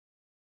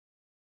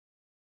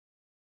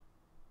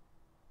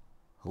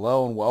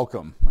Hello and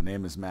welcome. My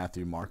name is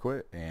Matthew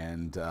Marquardt,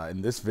 and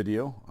in this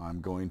video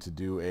I'm going to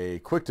do a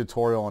quick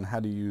tutorial on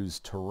how to use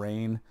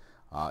terrain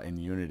in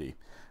Unity.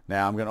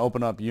 Now I'm going to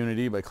open up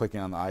Unity by clicking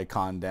on the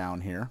icon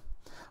down here.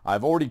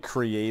 I've already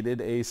created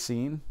a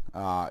scene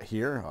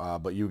here,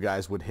 but you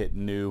guys would hit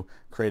new,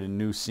 create a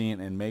new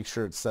scene, and make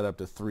sure it's set up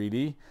to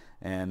 3D,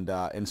 and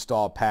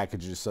install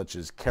packages such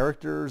as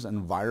characters,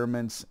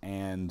 environments,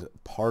 and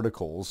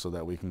particles so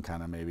that we can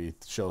kind of maybe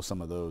show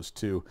some of those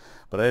too.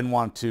 But I didn't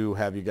want to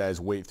have you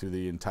guys wait through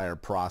the entire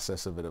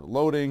process of it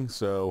loading,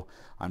 so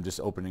I'm just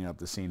opening up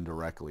the scene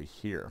directly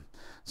here.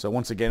 So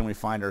once again, we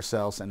find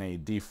ourselves in a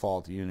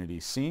default Unity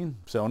scene.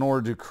 So in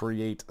order to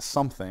create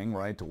something,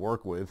 right, to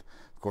work with,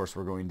 of course,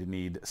 we're going to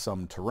need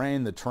some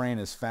terrain. The terrain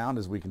is found,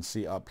 as we can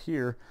see up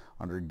here,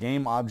 under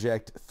Game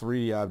Object,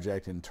 3D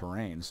Object, and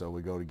Terrain. So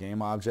we go to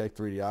Game Object,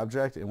 3D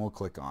Object, and we'll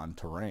click on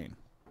Terrain.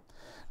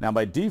 Now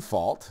by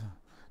default,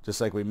 just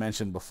like we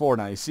mentioned before,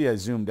 now you see I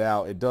zoomed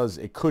out,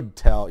 it could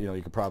tell,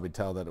 you could probably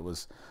tell that it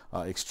was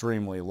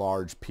extremely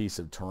large piece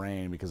of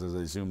terrain, because as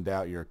I zoomed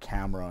out, your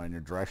camera and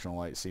your directional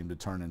light seemed to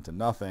turn into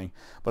nothing.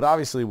 But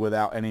obviously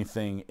without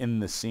anything in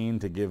the scene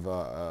to give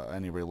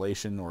any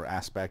relation or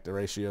aspect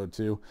ratio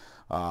to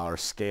or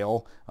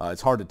scale,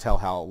 it's hard to tell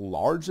how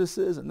large this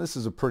is, and this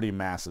is a pretty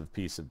massive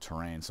piece of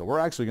terrain. So we're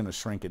actually going to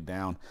shrink it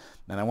down,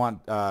 and I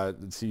want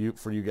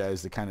for you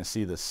guys to kind of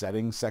see the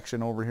settings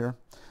section over here.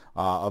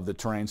 Of the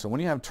terrain. So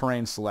when you have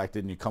terrain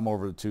selected and you come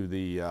over to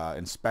the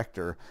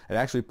inspector, it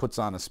actually puts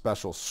on a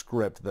special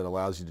script that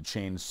allows you to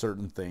change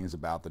certain things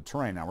about the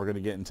terrain. Now we're going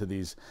to get into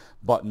these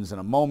buttons in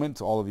a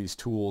moment, all of these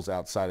tools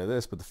outside of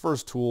this, but the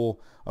first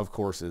tool, of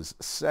course, is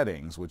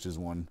settings, which is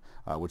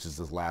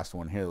this last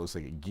one here that looks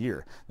like a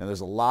gear. Now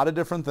there's a lot of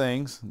different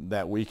things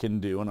that we can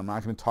do, and I'm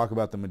not going to talk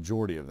about the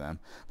majority of them,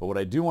 but what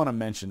I do want to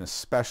mention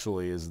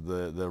especially is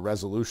the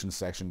resolution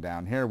section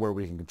down here, where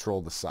we can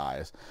control the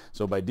size.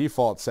 So by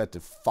default, it's set to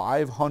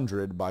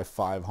 500 by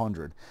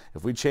 500.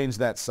 If we change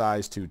that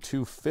size to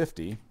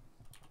 250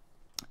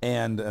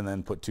 and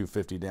then put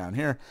 250 down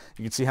here,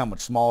 you can see how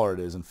much smaller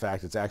it is. In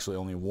fact, it's actually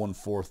only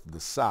 1/4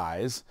 the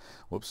size.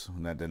 Whoops,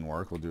 that didn't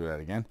work. We'll do that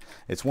again.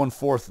 It's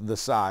 1/4 the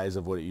size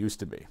of what it used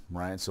to be,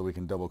 right? So we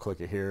can double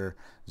click it here,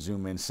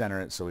 zoom in,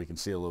 center it so we can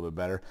see a little bit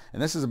better.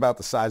 And this is about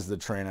the size of the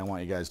terrain I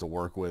want you guys to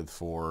work with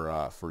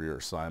for your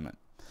assignment.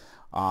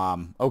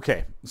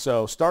 Okay,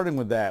 so starting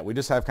with that, we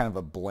just have kind of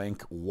a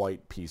blank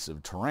white piece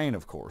of terrain,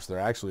 of course. There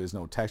actually is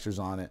no textures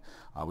on it.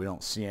 We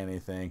don't see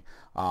anything.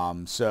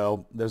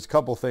 So there's a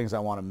couple things I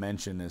want to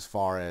mention as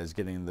far as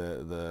getting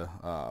the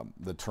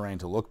terrain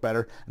to look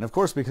better. And of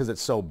course, because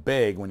it's so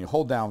big, when you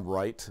hold down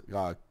right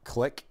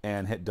click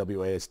and hit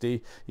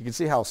WASD, you can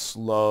see how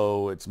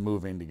slow it's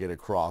moving to get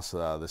across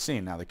the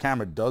scene. Now the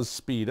camera does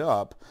speed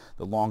up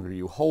the longer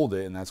you hold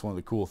it, and that's one of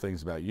the cool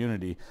things about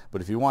Unity.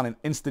 But if you want an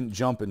instant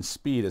jump in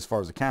speed as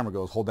far as the camera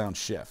goes, hold down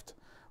shift,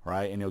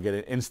 right, and you'll get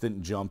an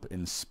instant jump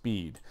in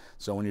speed.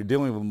 So when you're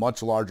dealing with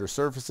much larger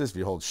surfaces, if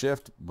you hold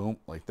shift, boom,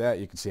 like that,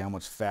 you can see how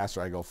much faster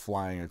I go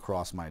flying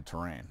across my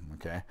terrain.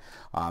 Okay,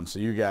 so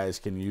you guys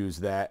can use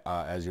that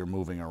as you're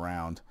moving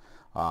around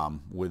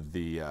with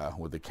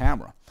the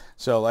camera.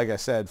 So like I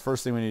said,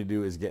 first thing we need to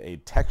do is get a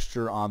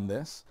texture on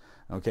this.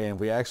 Okay, and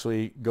we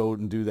actually go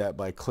and do that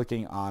by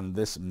clicking on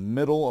this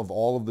middle of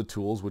all of the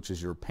tools, which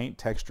is your paint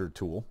texture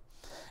tool.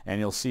 And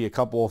you'll see a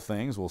couple of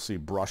things. We'll see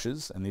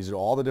brushes, and these are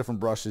all the different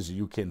brushes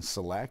you can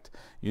select.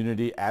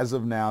 Unity, as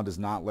of now, does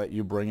not let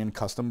you bring in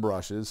custom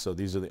brushes, so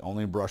these are the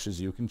only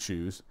brushes you can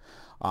choose.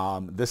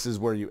 This is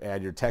where you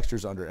add your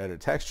textures under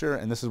Edit Texture,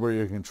 and this is where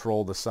you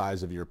control the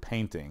size of your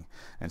painting.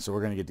 And so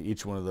we're going to get to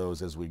each one of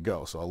those as we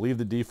go. So I'll leave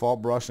the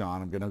default brush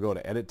on. I'm going to go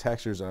to Edit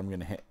Textures, and I'm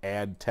going to hit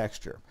Add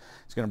Texture.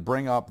 It's going to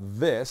bring up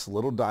this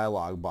little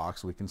dialog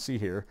box we can see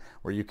here,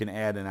 where you can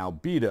add an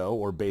albedo,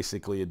 or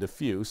basically a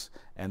diffuse,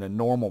 and a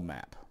normal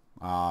map.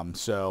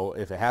 So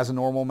if it has a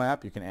normal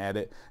map, you can add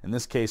it. In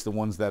this case, the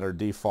ones that are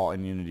default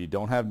in Unity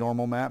don't have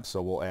normal maps,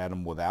 so we'll add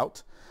them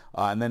without.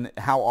 And then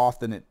how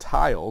often it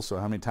tiles, so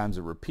how many times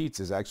it repeats,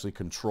 is actually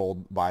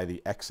controlled by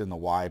the X and the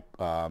Y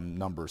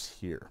numbers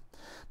here.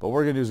 But what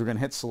we're going to do is we're going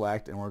to hit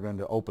select, and we're going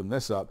to open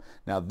this up.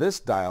 Now this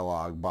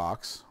dialog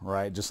box,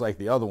 right, just like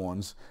the other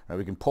ones, right,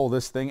 we can pull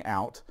this thing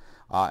out.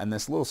 And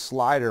this little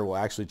slider will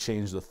actually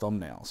change the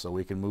thumbnail. So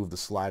we can move the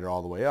slider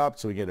all the way up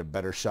so we get a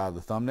better shot of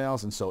the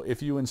thumbnails. And so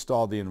if you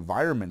install the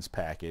environments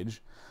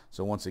package,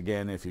 so once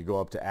again, if you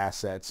go up to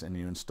assets and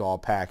you install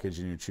package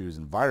and you choose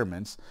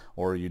environments,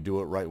 or you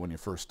do it right when you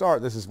first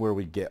start, this is where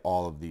we get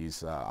all of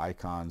these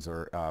icons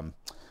or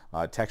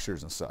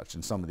textures and such.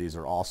 And some of these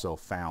are also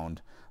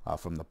found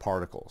from the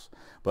particles.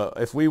 But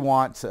if we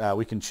want,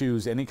 we can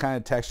choose any kind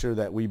of texture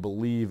that we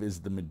believe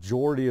is the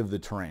majority of the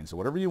terrain. So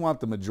whatever you want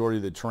the majority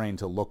of the terrain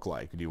to look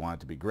like. Do you want it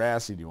to be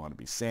grassy? Do you want it to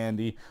be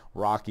sandy,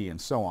 rocky, and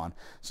so on?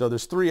 So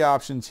there's three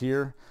options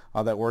here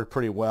that work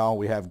pretty well.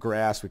 We have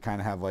grass. We kind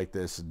of have like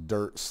this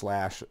dirt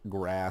slash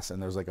grass,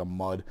 and there's like a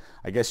mud.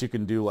 I guess you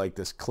can do like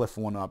this cliff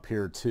one up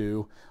here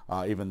too,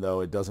 even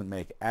though it doesn't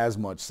make as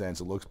much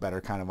sense. It looks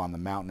better kind of on the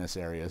mountainous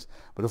areas.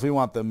 But if we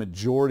want the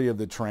majority of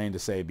the terrain to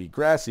say be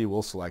grassy,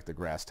 we'll select the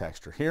grass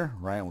texture here,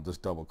 right? And we'll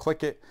just double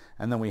click it,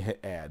 and then we hit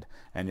add.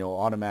 And you'll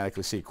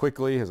automatically see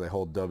quickly as I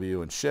hold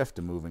W and shift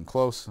to move in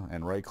close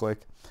and right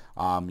click,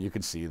 you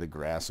can see the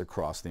grass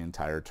across the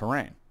entire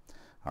terrain.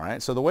 All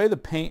right, so the way the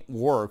paint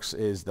works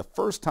is the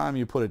first time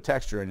you put a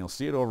texture, and you'll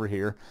see it over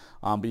here,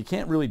 but you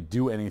can't really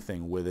do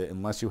anything with it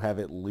unless you have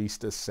at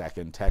least a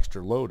second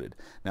texture loaded.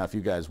 Now, if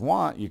you guys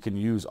want, you can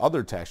use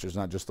other textures,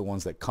 not just the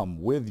ones that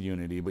come with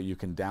Unity, but you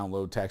can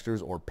download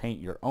textures or paint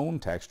your own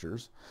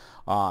textures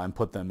and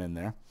put them in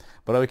there.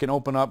 But we can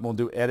open up and we'll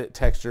do edit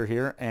texture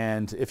here,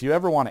 and if you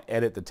ever want to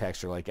edit the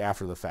texture like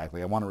after the fact,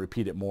 like I want to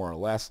repeat it more or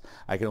less,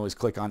 I can always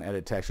click on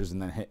edit textures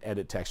and then hit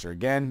edit texture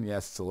again.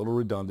 Yes, it's a little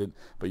redundant,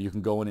 but you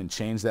can go in and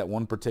change that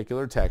one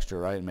particular texture,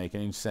 right, and make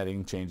any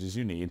setting changes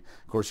you need.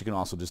 Of course, you can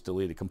also just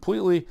delete it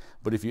completely,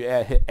 but if you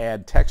hit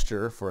add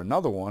texture for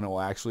another one, it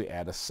will actually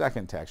add a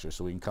second texture,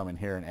 so we can come in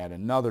here and add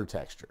another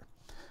texture.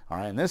 All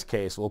right, in this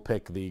case, we'll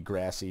pick the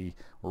grassy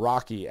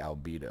rocky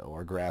albedo,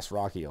 or grass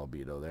rocky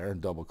albedo there, and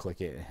double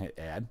click it and hit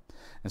add.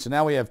 And so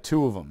now we have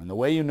two of them, and the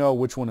way you know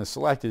which one is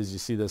selected is you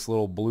see this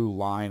little blue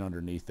line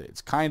underneath it.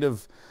 It's kind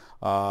of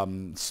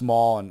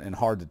small and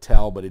hard to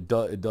tell, but it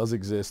does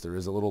exist. There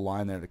is a little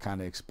line there to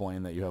kind of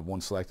explain that you have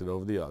one selected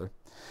over the other.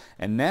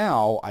 And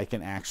now I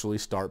can actually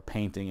start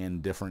painting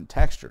in different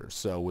textures.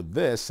 So with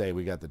this, say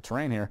we got the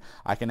terrain here,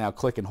 I can now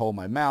click and hold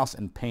my mouse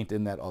and paint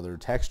in that other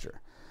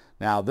texture.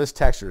 Now this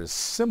texture is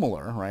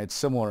similar, right? It's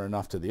similar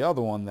enough to the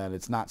other one that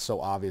it's not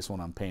so obvious when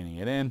I'm painting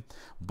it in,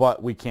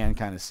 but we can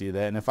kind of see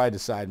that. And if I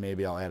decide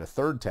maybe I'll add a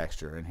third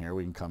texture in here,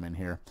 we can come in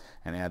here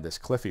and add this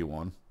cliffy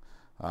one.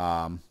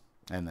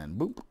 And then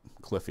boop,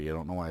 cliffy. I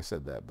don't know why I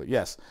said that, but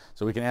yes.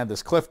 So we can add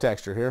this cliff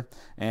texture here,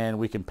 and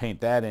we can paint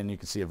that in. You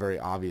can see a very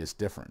obvious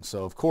difference.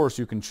 So of course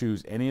you can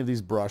choose any of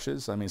these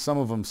brushes. I mean, some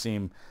of them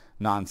seem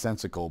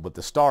nonsensical, but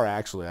the star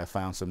actually I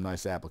found some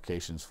nice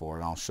applications for,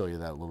 and I'll show you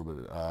that a little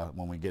bit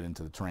when we get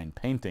into the terrain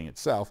painting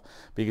itself.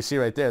 But you can see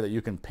right there that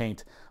you can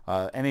paint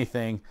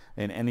anything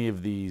in any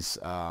of these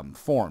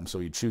forms. So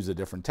you choose a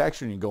different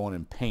texture and you go in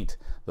and paint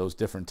those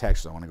different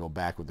textures. I want to go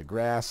back with the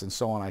grass and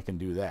so on. I can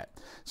do that.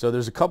 So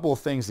there's a couple of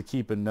things to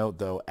keep in note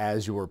though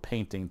as you are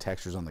painting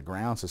textures on the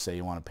ground. So say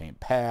you want to paint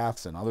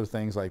paths and other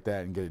things like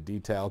that and get it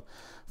detailed.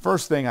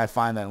 First thing, I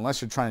find that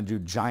unless you're trying to do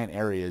giant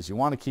areas, you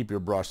want to keep your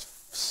brush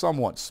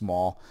somewhat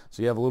small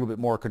so you have a little bit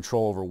more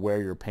control over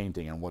where you're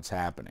painting and what's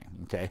happening.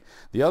 Okay.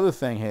 The other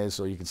thing is,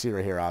 so you can see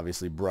right here,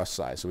 obviously brush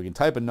size. So we can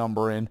type a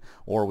number in,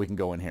 or we can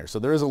go in here. So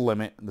there is a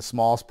limit. The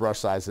smallest brush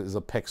size is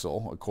a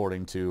pixel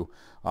according to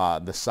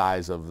the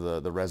size of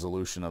the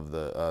resolution of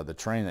the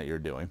terrain that you're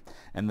doing,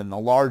 and then the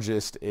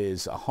largest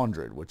is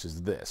 100, which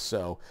is this.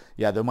 So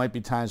yeah, there might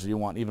be times where you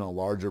want even a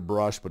larger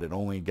brush, but it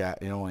only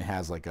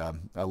has like a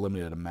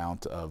limited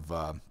amount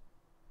of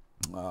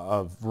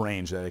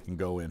range that it can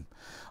go in.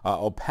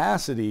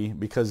 Opacity,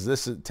 because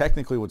this is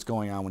technically what's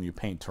going on when you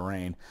paint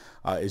terrain,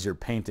 is you're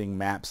painting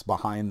maps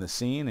behind the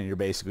scene, and you're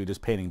basically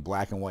just painting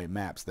black and white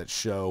maps that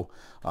show,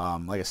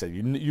 like I said,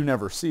 you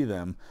never see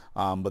them,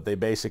 but they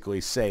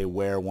basically say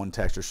where one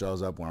texture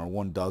shows up, where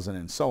one doesn't,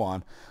 and so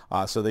on.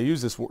 So they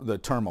use the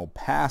term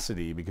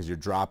opacity because you're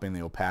dropping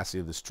the opacity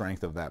of the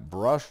strength of that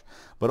brush,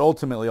 but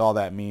ultimately all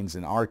that means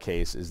in our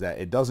case is that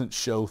it doesn't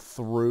show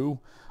through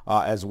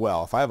as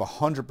well. If I have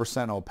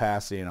 100%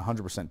 opacity and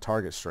 100%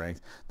 target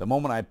strength, the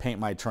moment I paint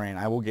my terrain,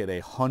 I will get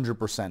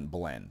 100%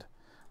 blend.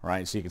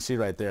 Right, so you can see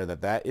right there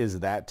that is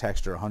that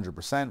texture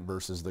 100%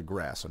 versus the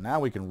grass. So now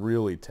we can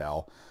really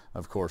tell,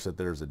 of course, that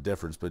there's a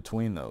difference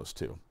between those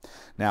two.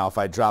 Now, if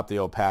I drop the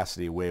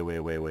opacity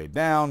way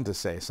down to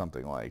say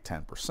something like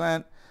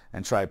 10%,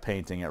 and try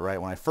painting it,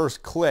 right, when I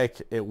first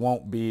click, it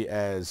won't be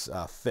as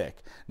thick.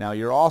 Now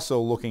you're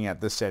also looking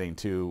at this setting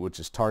too, which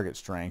is target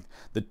strength.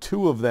 The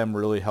two of them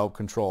really help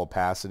control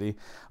opacity.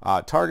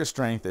 Target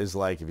strength is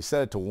like, if you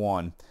set it to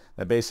 1,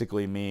 that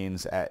basically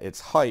means at its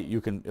height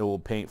it will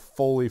paint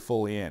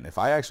fully in. If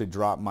I actually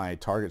drop my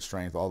target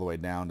strength all the way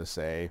down to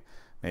say,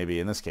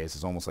 maybe in this case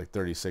it's almost like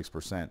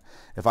 36%.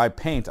 If I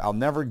paint, I'll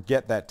never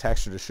get that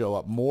texture to show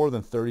up more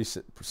than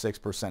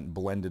 36%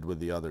 blended with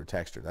the other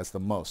texture. That's the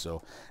most.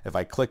 So if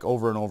I click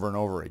over and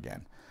over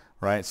again,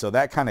 right? So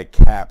that kind of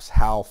caps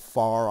how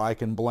far I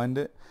can blend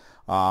it.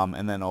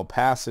 And then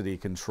opacity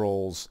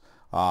controls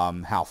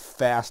how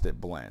fast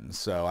it blends.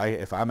 So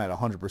if I'm at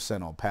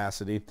 100%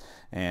 opacity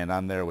and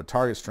I'm there with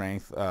target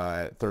strength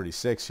at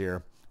 36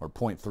 here, or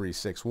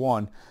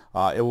 0.361,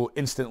 it will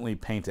instantly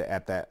paint it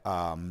at that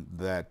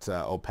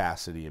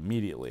opacity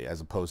immediately,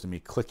 as opposed to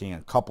me clicking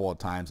a couple of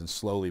times and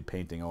slowly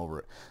painting over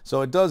it.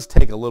 So it does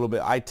take a little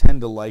bit. I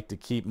tend to like to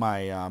keep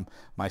my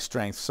my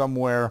strength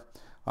somewhere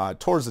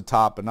towards the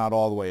top, but not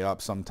all the way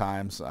up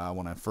sometimes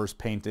when I'm first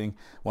painting.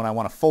 When I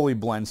want to fully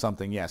blend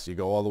something, yes, you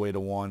go all the way to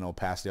 1,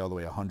 opacity all the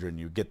way to 100, and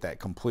you get that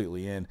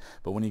completely in.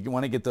 But when you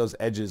want to get those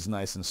edges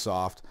nice and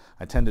soft,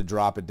 I tend to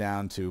drop it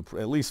down to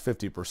at least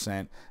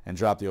 50% and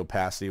drop the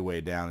opacity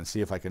way down and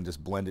see if I can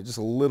just blend it just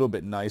a little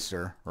bit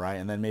nicer, right?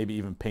 And then maybe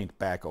even paint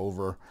back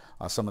over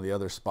some of the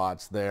other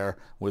spots there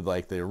with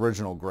like the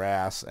original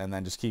grass, and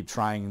then just keep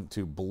trying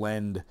to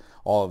blend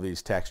all of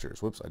these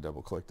textures. Whoops, I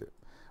double clicked it.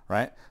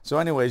 Right? So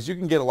anyways, you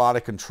can get a lot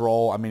of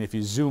control. I mean, if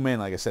you zoom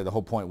in, like I said, the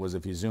whole point was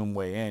if you zoom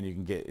way in, you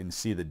can get and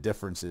see the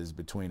differences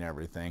between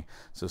everything.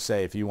 So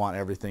say if you want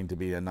everything to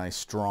be a nice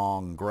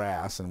strong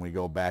grass, and we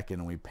go back in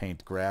and we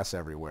paint grass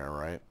everywhere,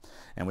 right?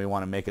 And we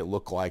want to make it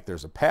look like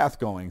there's a path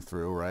going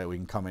through, right? We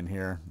can come in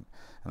here,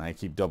 and I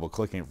keep double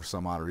clicking for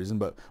some odd reason,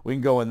 but we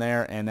can go in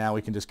there, and now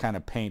we can just kind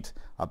of paint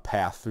a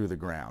path through the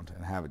ground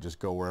and have it just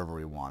go wherever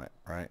we want it,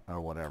 right?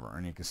 Or whatever.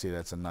 And you can see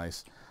that's a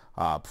nice,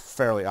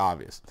 fairly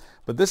obvious.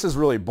 But this is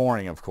really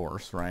boring, of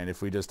course, right?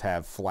 If we just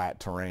have flat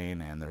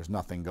terrain and there's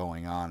nothing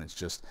going on, it's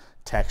just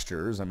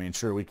textures. I mean,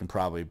 sure, we can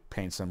probably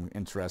paint some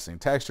interesting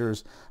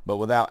textures, but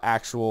without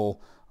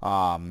actual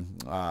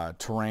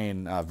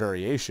terrain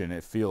variation,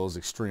 it feels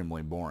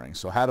extremely boring.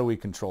 So how do we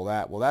control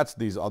that? Well, that's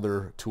these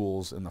other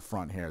tools in the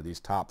front here, these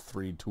top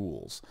 3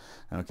 tools.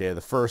 Okay, the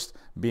first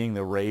being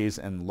the raise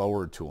and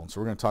lower tool. So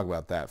we're going to talk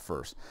about that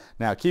first.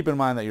 Now, keep in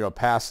mind that your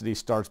opacity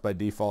starts by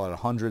default at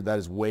 100. That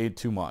is way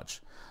too much.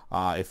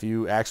 If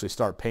you actually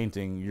start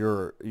painting,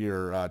 your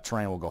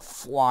terrain will go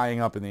flying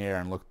up in the air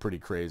and look pretty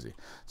crazy.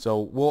 So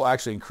we'll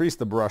actually increase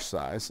the brush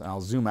size. And I'll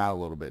zoom out a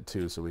little bit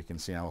too so we can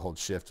see. I'll hold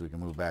shift so we can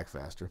move back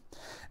faster.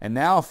 And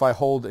now if I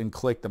hold and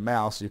click the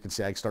mouse, you can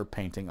see I can start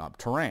painting up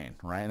terrain,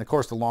 right? And of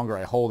course, the longer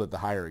I hold it, the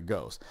higher it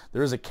goes.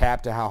 There is a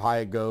cap to how high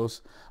it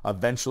goes.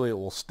 Eventually it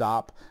will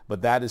stop,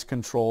 but that is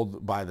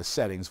controlled by the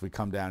settings. If we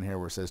come down here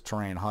where it says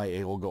terrain height,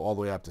 it will go all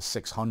the way up to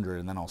 600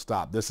 and then I'll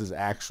stop. This is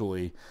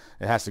actually,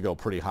 it has to go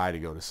pretty high to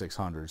go to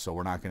 600, so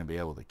we're not going to be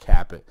able to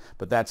cap it,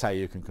 but that's how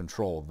you can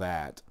control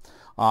that.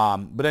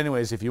 But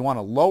anyways, if you want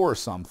to lower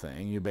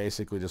something, you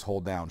basically just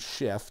hold down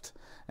shift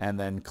and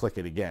then click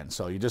it again.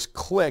 So you just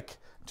click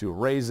to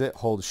raise it,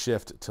 hold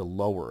shift to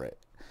lower it.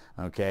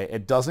 Okay,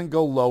 it doesn't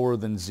go lower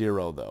than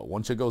 0 though.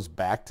 Once it goes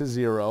back to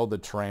 0, the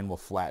terrain will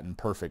flatten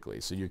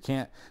perfectly. So you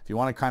can't, if you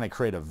want to kind of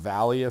create a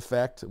valley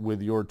effect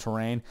with your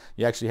terrain,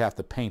 you actually have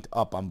to paint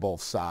up on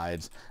both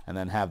sides and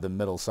then have the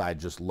middle side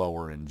just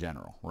lower in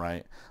general,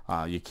 right?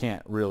 You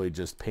can't really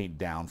just paint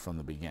down from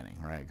the beginning,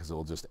 right? Because it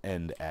will just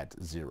end at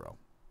 0.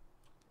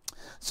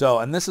 So,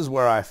 and this is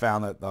where I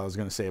found that, I was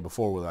going to say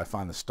before, where I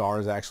find the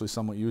stars actually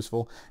somewhat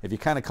useful. If you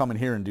kind of come in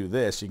here and do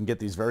this, you can get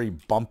these very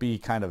bumpy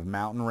kind of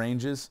mountain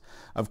ranges.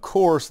 Of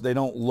course, they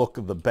don't look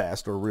the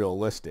best or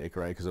realistic,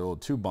 right, because they're a little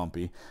too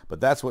bumpy,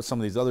 but that's what some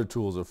of these other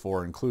tools are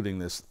for, including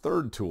this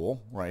third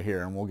tool right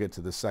here, and we'll get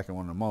to the second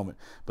one in a moment.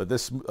 But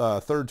this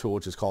third tool,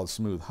 which is called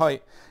Smooth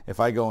Height,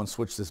 if I go and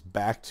switch this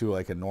back to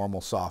like a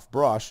normal soft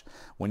brush,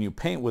 when you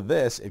paint with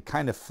this, it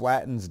kind of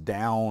flattens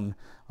down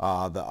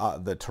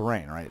the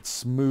terrain, right? It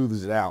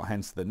smooths it out,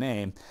 hence the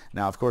name.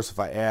 Now, of course, if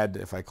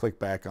I click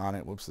back on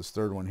it, whoops, this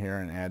third one here,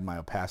 and add my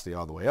opacity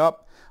all the way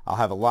up, I'll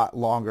have a lot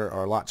longer,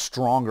 or a lot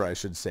stronger, I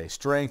should say,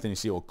 strength, and you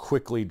see it will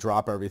quickly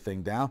drop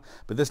everything down.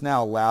 But this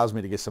now allows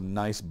me to get some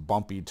nice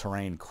bumpy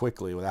terrain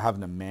quickly without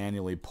having to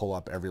manually pull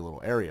up every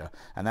little area.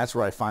 And that's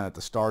where I find that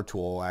the star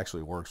tool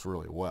actually works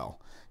really well,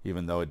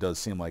 even though it does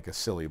seem like a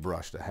silly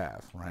brush to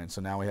have, right?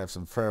 So now we have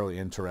some fairly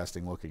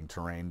interesting looking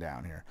terrain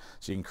down here.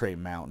 So you can create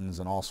mountains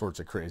and all sorts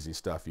of crazy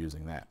stuff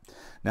using that.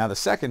 Now the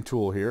second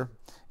tool here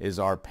is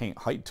our paint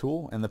height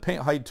tool. And the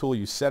paint height tool,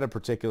 you set a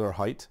particular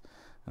height,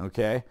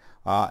 okay?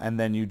 And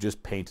then you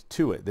just paint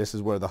to it. This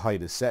is where the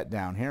height is set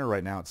down here.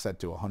 Right now it's set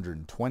to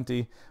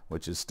 120,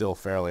 which is still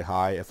fairly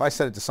high. If I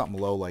set it to something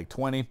low like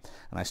 20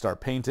 and I start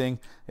painting,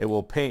 it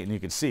will paint, and you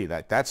can see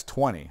that that's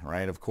 20,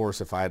 right? Of course,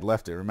 if I had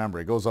left it, remember,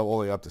 it goes all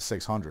the way up to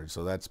 600,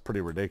 so that's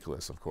pretty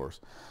ridiculous, of course.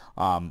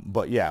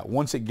 But yeah,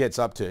 once it gets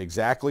up to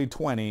exactly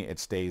 20, it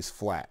stays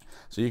flat.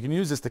 So you can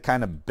use this to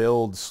kind of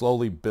build,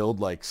 slowly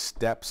build like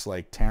steps,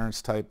 like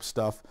Terrace type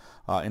stuff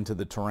into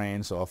the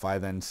terrain. So if I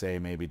then say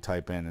maybe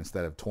type in,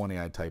 instead of 20,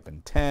 I type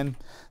in 10,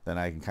 then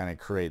I can kind of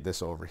create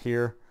this over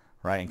here,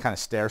 right, and kind of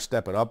stair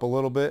step it up a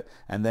little bit,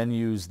 and then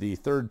use the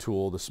third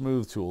tool, the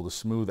smooth tool, to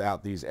smooth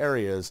out these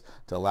areas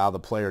to allow the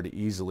player to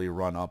easily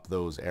run up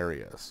those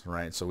areas,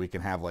 right? So we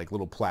can have like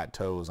little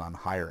plateaus on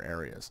higher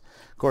areas.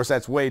 Of course,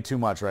 that's way too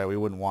much, right? We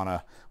wouldn't want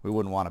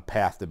a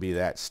path to be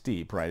that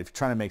steep, right? If you're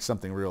trying to make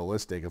something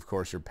realistic, of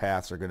course, your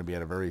paths are going to be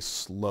at a very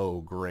slow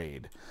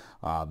grade.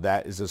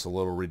 That is just a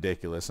little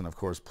ridiculous, and of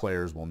course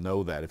players will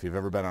know that. If you've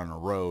ever been on a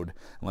road,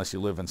 unless you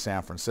live in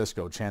San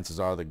Francisco, chances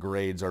are the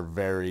grades are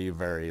very,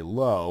 very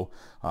low.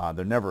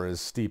 They're never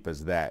as steep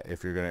as that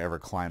if you're going to ever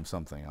climb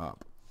something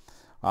up.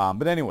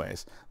 But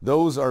anyways,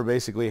 those are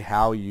basically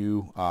how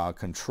you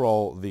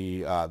control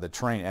the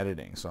terrain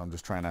editing. So I'm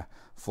just trying to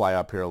fly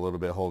up here a little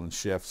bit, holding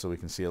shift so we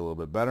can see a little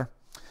bit better.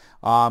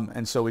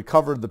 And so we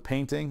covered the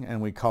painting, and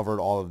we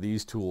covered all of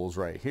these tools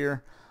right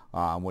here.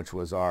 which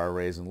was our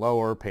raise and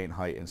lower, paint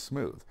height, and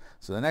smooth.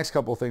 So the next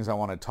couple of things I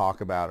want to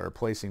talk about are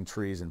placing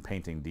trees and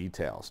painting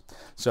details.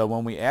 So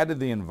when we added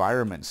the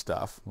environment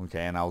stuff,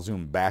 okay, and I'll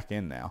zoom back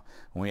in now,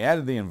 when we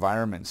added the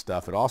environment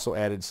stuff, it also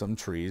added some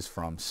trees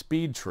from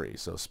SpeedTree.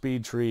 So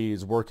SpeedTree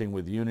is working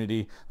with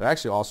Unity. They're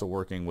actually also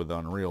working with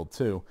Unreal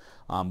too,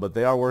 but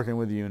they are working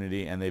with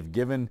Unity, and they've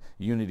given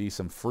Unity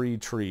some free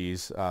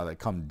trees that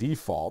come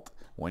default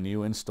when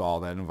you install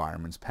that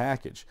environments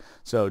package.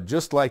 So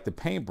just like the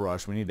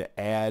paintbrush, we need to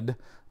add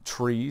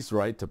trees,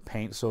 right, to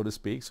paint, so to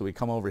speak. So we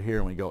come over here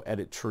and we go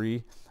edit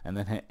tree and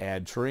then hit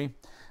add tree.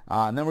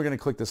 And then we're going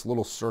to click this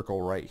little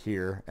circle right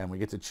here, and we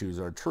get to choose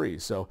our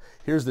trees. So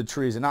here's the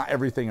trees, and not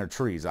everything are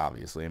trees,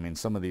 obviously. I mean,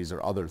 some of these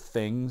are other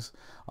things.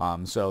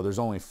 So there's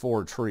only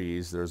 4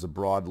 trees. There's a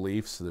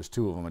broadleaf, so there's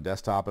 2 of them, a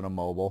desktop and a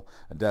mobile,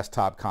 a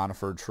desktop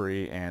conifer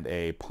tree, and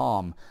a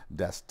palm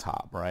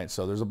desktop, right?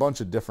 So there's a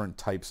bunch of different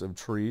types of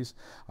trees.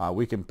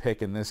 We can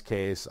pick, in this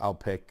case, I'll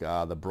pick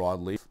the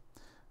broadleaf,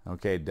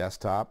 okay,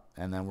 desktop,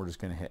 and then we're just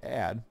going to hit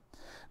add.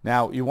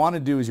 Now, you want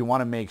to do is you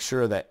want to make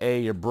sure that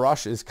your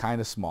brush is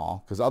kind of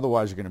small, because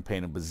otherwise you're going to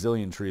paint a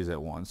bazillion trees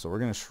at once. So we're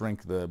going to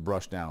shrink the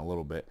brush down a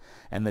little bit.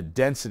 And the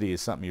density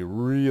is something you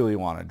really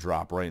want to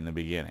drop right in the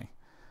beginning,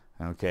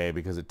 okay,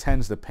 because it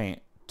tends to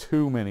paint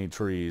too many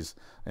trees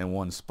in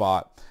one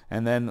spot.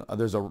 And then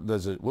there's a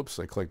whoops,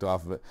 I clicked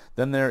off of it.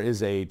 Then there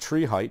is a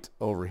tree height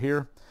over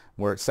here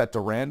where it's set to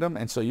random,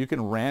 and so you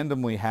can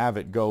randomly have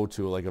it go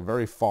to like a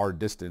very far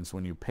distance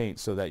when you paint,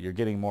 so that you're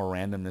getting more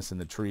randomness in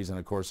the trees, and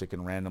of course it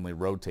can randomly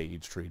rotate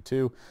each tree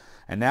too.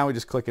 And now we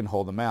just click and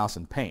hold the mouse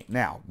and paint.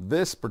 Now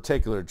this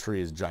particular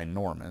tree is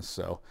ginormous,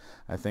 so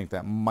I think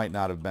that might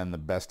not have been the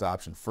best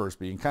option first,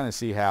 but you can kind of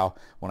see how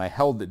when I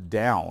held it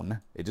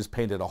down, it just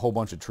painted a whole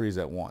bunch of trees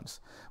at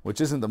once,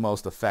 which isn't the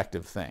most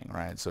effective thing,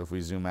 right? So if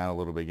we zoom out a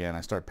little bit again,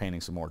 I start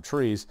painting some more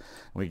trees,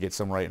 and we get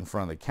some right in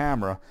front of the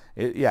camera,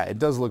 it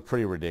does look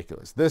pretty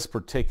ridiculous. This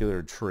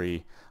particular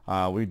tree,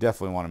 we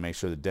definitely want to make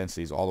sure the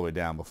density is all the way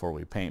down before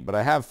we paint. But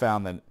I have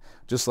found that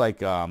just like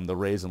the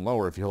raise and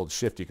lower, if you hold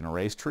shift you can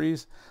erase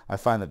trees. I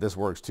find that this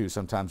works too.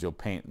 Sometimes you'll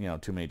paint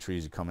too many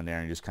trees, you come in there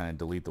and you just kind of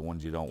delete the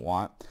ones you don't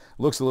want. It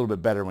looks a little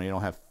bit better when you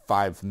don't have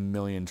 5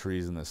 million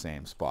trees in the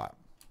same spot.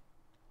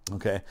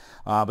 Okay,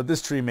 but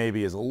this tree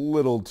maybe is a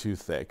little too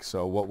thick,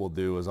 so what we'll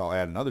do is I'll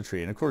add another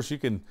tree, and of course you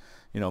can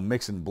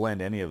mix and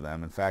blend any of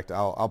them. In fact,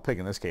 I'll pick,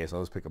 in this case,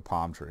 I'll just pick a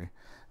palm tree,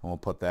 and we'll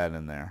put that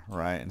in there,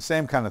 right? And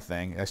same kind of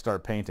thing, I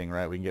start painting,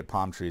 right? We can get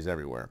palm trees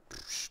everywhere,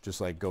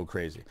 just like go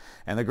crazy.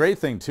 And the great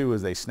thing too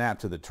is they snap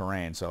to the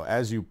terrain. So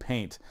as you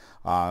paint,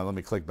 let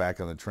me click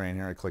back on the terrain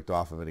here, I clicked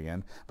off of it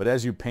again, but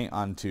as you paint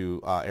onto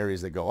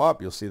areas that go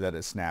up, you'll see that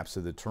it snaps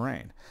to the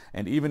terrain.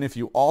 And even if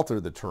you alter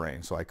the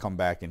terrain, so I come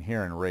back in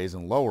here and raise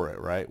and lower it,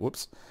 right?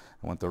 Whoops,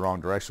 I went the wrong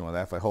direction with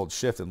that. If I hold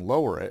shift and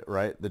lower it,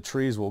 right, the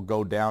trees will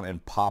go down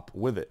and pop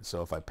with it.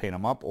 So if I paint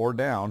them up or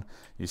down,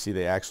 you see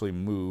they actually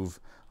move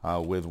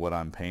with what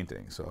I'm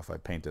painting. So if I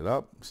paint it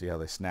up, see how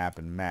they snap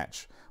and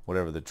match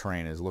whatever the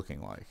terrain is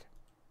looking like.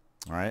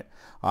 All right,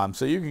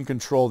 so you can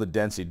control the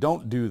density.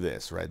 Don't do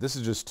this, right? This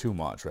is just too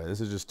much, right? This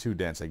is just too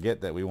dense. I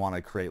get that we want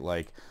to create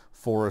like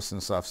forests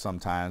and stuff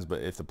sometimes,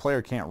 but if the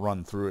player can't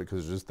run through it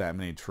because there's just that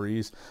many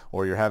trees,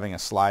 or you're having a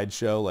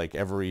slideshow, like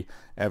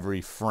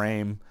every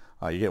frame,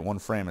 you get 1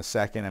 frame a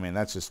second. I mean,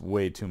 that's just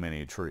way too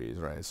many trees,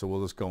 right? So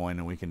we'll just go in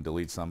and we can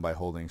delete some by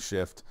holding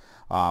shift,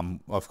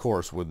 of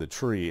course with the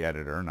tree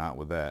editor, not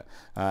with that,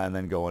 and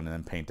then go in and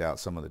then paint out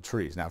some of the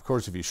trees. Now, of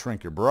course, if you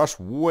shrink your brush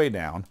way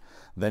down,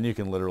 then you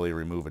can literally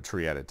remove a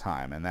tree at a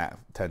time, and that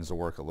tends to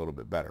work a little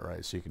bit better,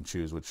 right? So you can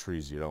choose which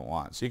trees you don't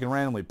want. So you can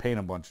randomly paint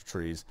a bunch of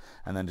trees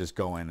and then just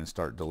go in and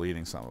start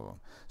deleting some of them.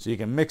 So you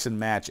can mix and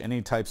match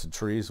any types of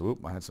trees.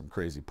 Whoop, I had some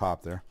crazy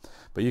pop there.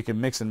 But you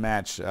can mix and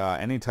match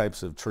any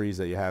types of trees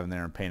that you have in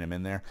there and paint them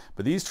in there.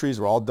 But these trees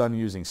were all done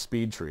using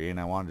SpeedTree, and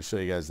I wanted to show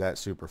you guys that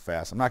super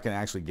fast. I'm not going to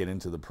actually get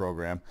into the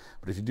program,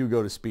 but if you do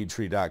go to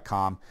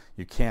speedtree.com,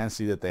 you can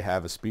see that they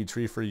have a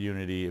SpeedTree for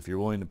Unity. If you're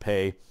willing to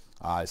pay,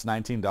 it's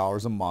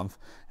 $19 a month.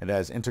 It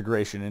has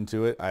integration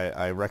into it.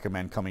 I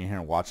recommend coming here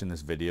and watching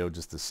this video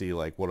just to see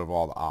like what are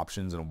all the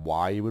options and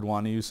why you would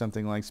want to use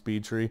something like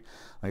SpeedTree.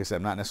 Like I said,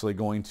 I'm not necessarily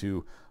going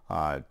to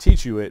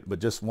teach you it, but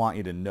just want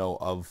you to know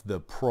of the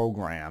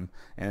program.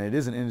 And it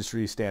is an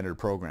industry standard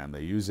program.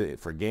 They use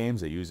it for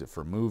games, they use it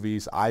for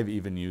movies. I've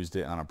even used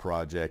it on a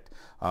project.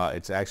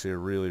 It's actually a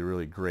really,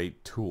 really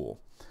great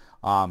tool.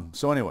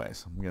 So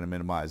anyways, I'm going to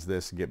minimize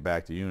this and get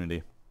back to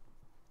Unity.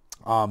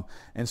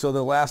 And so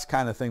the last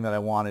kind of thing that I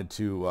wanted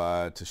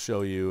to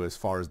show you as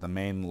far as the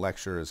main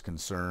lecture is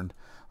concerned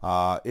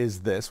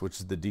is this,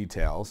 which is the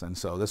details. And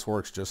so this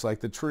works just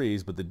like the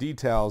trees, but the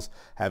details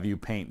have you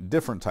paint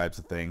different types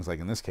of things, like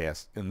in this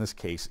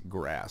case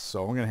grass.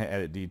 So I'm going to hit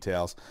edit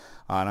details,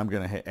 and I'm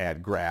going to hit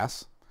add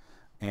grass.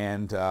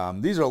 And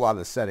these are a lot of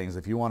the settings.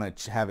 If you want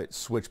to have it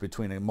switch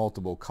between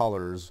multiple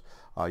colors,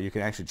 you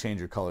can actually change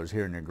your colors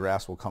here, and your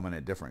grass will come in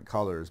at different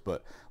colors.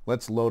 But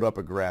let's load up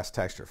a grass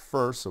texture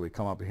first. So we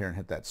come up here and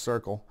hit that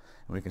circle,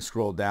 and we can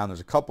scroll down. There's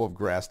a couple of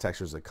grass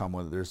textures that come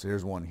with it.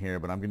 Here's one here,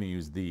 but I'm going to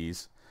use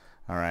these.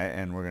 All right,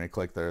 and we're going to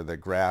click the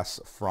grass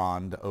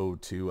frond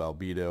O2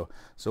 albedo.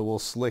 So we'll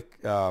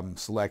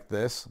select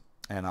this,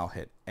 and I'll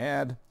hit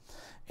add.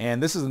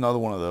 And this is another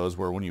one of those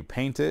where when you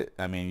paint it,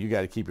 I mean, you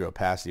got to keep your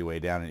opacity way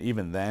down, and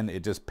even then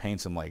it just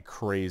paints them like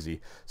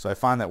crazy. So I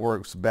find that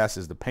works best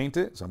is to paint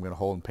it. So I'm going to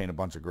hold and paint a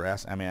bunch of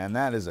grass. I mean, and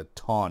that is a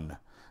ton.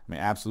 I mean,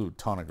 absolute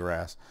ton of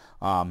grass.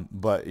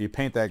 But you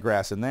paint that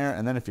grass in there,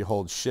 and then if you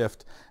hold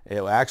shift,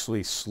 it'll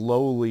actually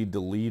slowly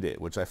delete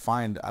it, which I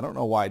find, I don't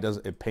know why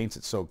it paints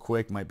it so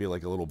quick. Might be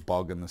like a little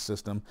bug in the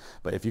system.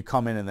 But if you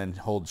come in and then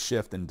hold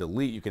shift and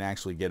delete, you can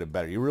actually get it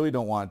better. You really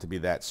don't want it to be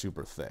that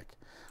super thick,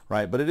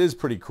 right? But it is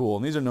pretty cool,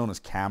 and these are known as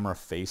camera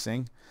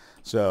facing.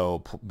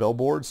 So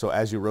billboards, so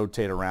as you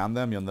rotate around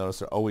them, you'll notice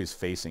they're always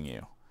facing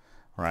you,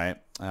 right?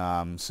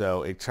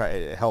 So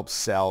it helps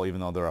sell,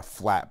 even though they're a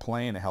flat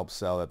plane, it helps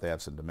sell that they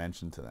have some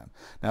dimension to them.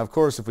 Now, of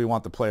course, if we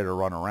want the player to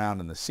run around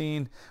in the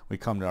scene, we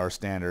come to our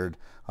standard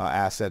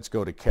assets,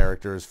 go to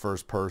characters,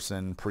 first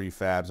person,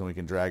 prefabs, and we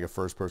can drag a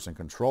first person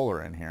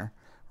controller in here,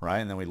 right?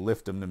 And then we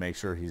lift him to make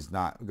sure he's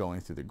not going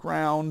through the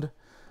ground,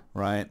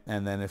 right?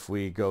 And then if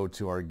we go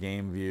to our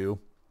game view,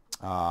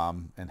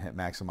 and hit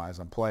maximize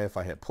on play. If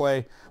I hit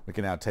play, we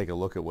can now take a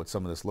look at what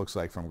some of this looks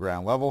like from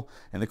ground level.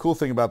 And the cool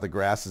thing about the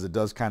grass is it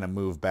does kind of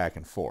move back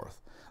and forth.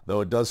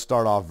 Though it does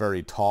start off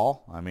very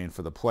tall. I mean,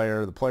 for the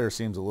player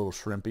seems a little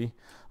shrimpy.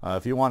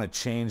 If you want to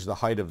change the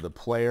height of the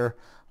player,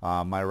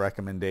 my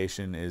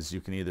recommendation is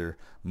you can either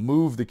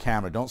move the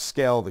camera, don't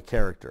scale the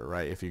character,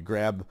 right? If you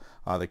grab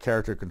the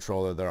character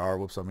controller,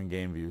 whoops, I'm in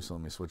game view, so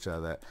let me switch out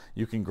of that.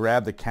 You can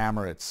grab the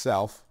camera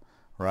itself,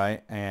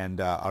 right,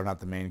 and or not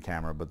the main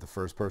camera, but the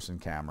first person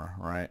camera,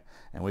 right,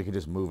 and we can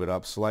just move it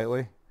up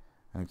slightly,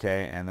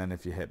 okay, and then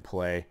if you hit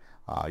play,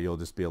 you'll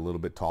just be a little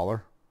bit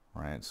taller,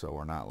 right, so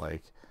we're not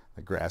like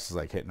the grass is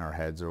like hitting our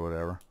heads or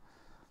whatever.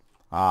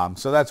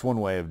 So that's one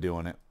way of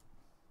doing it.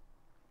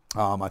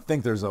 I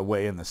think there's a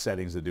way in the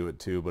settings to do it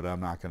too, but I'm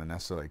not going to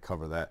necessarily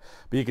cover that.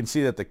 But you can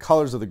see that the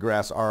colors of the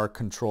grass are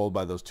controlled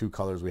by those two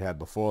colors we had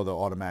before. They'll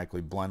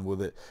automatically blend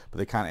with it, but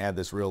they kind of add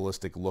this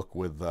realistic look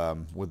with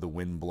the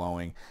wind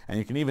blowing. And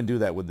you can even do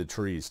that with the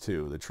trees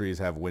too. The trees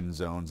have wind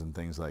zones and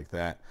things like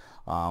that,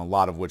 a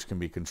lot of which can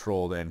be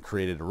controlled and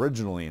created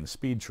originally in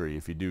SpeedTree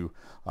if you do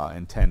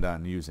intend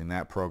on using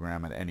that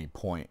program at any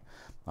point.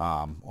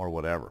 Or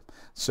whatever.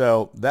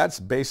 So that's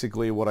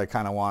basically what I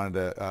kind of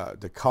wanted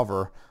to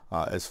cover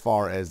as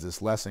far as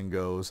this lesson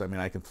goes. I mean,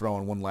 I can throw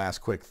in one last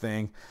quick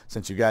thing.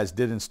 Since you guys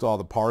did install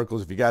the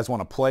particles, if you guys want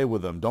to play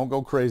with them, don't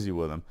go crazy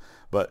with them.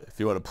 But if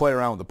you want to play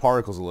around with the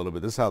particles a little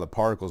bit, this is how the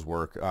particles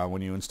work.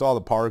 When you install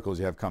the particles,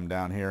 you have come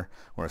down here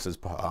where it says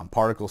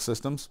particle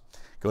systems.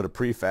 Go to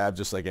prefab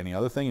just like any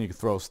other thing, and you can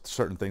throw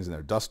certain things in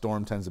there. Dust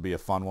Storm tends to be a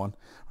fun one.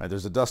 Right?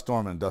 There's a Dust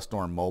Storm and a Dust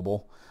Storm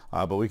Mobile,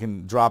 but we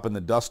can drop in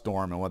the Dust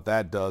Storm, and what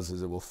that does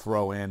is it will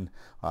throw in,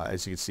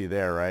 as you can see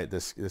there, right?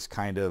 This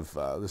kind of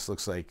this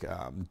looks like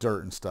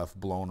dirt and stuff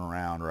blown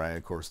around, right?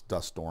 Of course,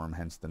 Dust Storm,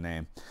 hence the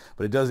name.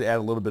 But it does add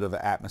a little bit of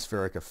an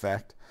atmospheric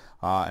effect,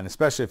 and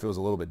especially if it was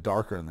a little bit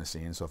darker in the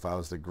scene. So if I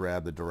was to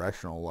grab the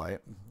directional light,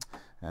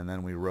 and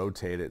then we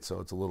rotate it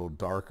so it's a little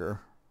darker.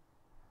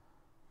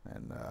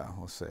 And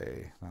let's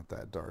say not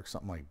that dark,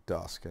 something like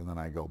dusk, and then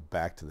I go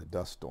back to the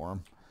Dust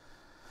Storm.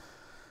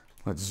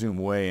 Let's zoom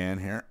way in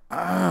here.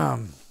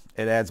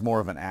 It adds more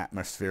of an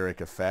atmospheric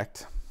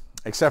effect,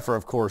 except for,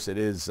 of course, it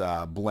is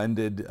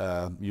blended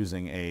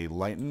using a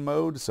lighten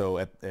mode, so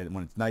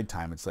when it's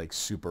nighttime it's like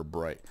super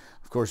bright.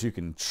 Of course, you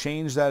can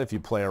change that if you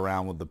play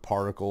around with the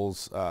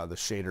particles, the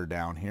shader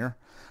down here.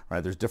 Right,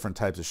 there's different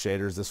types of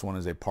shaders. This one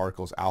is a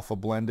Particles Alpha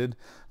blended,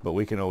 but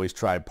we can always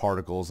try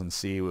Particles and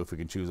see if we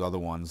can choose other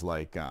ones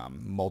like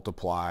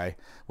Multiply,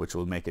 which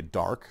will make it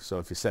dark. So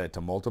if you set it to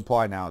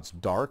Multiply, now it's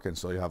dark, and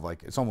so you have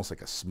like, it's almost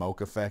like a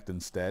smoke effect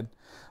instead.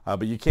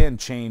 But you can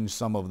change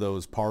some of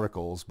those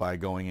particles by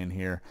going in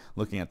here,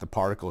 looking at the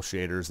particle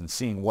shaders and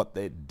seeing what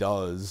it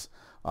does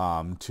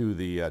to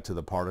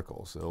the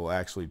particles. It will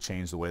actually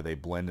change the way they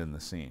blend in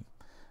the scene.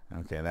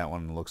 Okay, that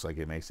one looks like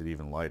it makes it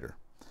even lighter.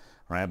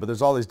 Right, but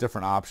there's all these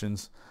different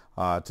options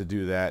to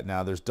do that.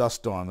 Now there's Dust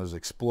Storm, there's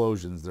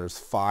explosions, there's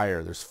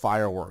fire, there's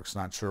fireworks.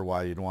 Not sure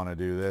why you'd want to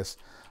do this.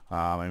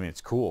 I mean, it's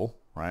cool,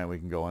 right? We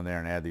can go in there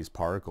and add these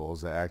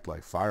particles that act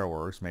like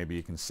fireworks. Maybe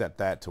you can set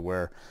that to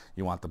where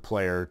you want the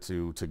player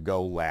to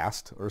go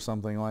last or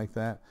something like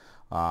that.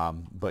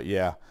 But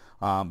yeah,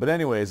 but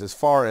anyways, as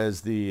far as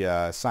the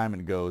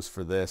assignment goes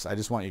for this, I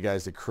just want you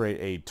guys to create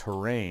a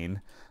terrain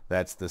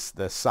that's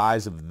the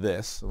size of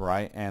this,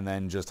 right? And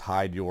then just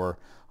hide your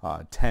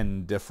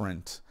 10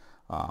 different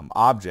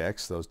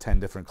objects, those 10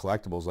 different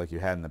collectibles like you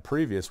had in the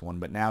previous one,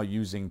 but now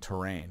using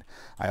terrain.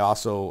 I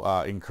also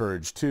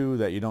encourage too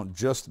that you don't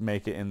just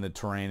make it in the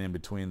terrain in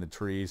between the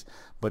trees,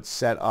 but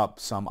set up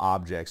some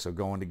objects. So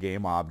go into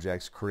game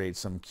objects, create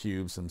some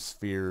cubes, some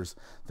spheres,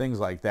 things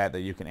like that that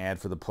you can add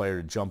for the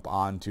player to jump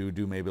onto,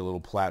 do maybe a little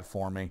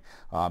platforming,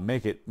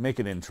 make it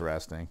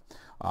interesting.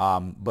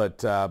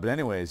 But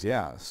anyways,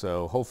 yeah,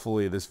 so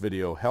hopefully this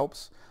video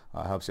helps.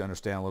 helps you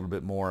understand a little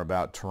bit more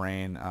about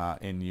terrain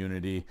in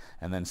Unity,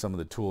 and then some of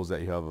the tools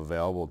that you have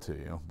available to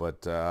you.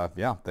 But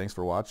yeah, thanks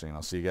for watching.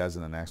 I'll see you guys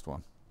in the next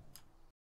one.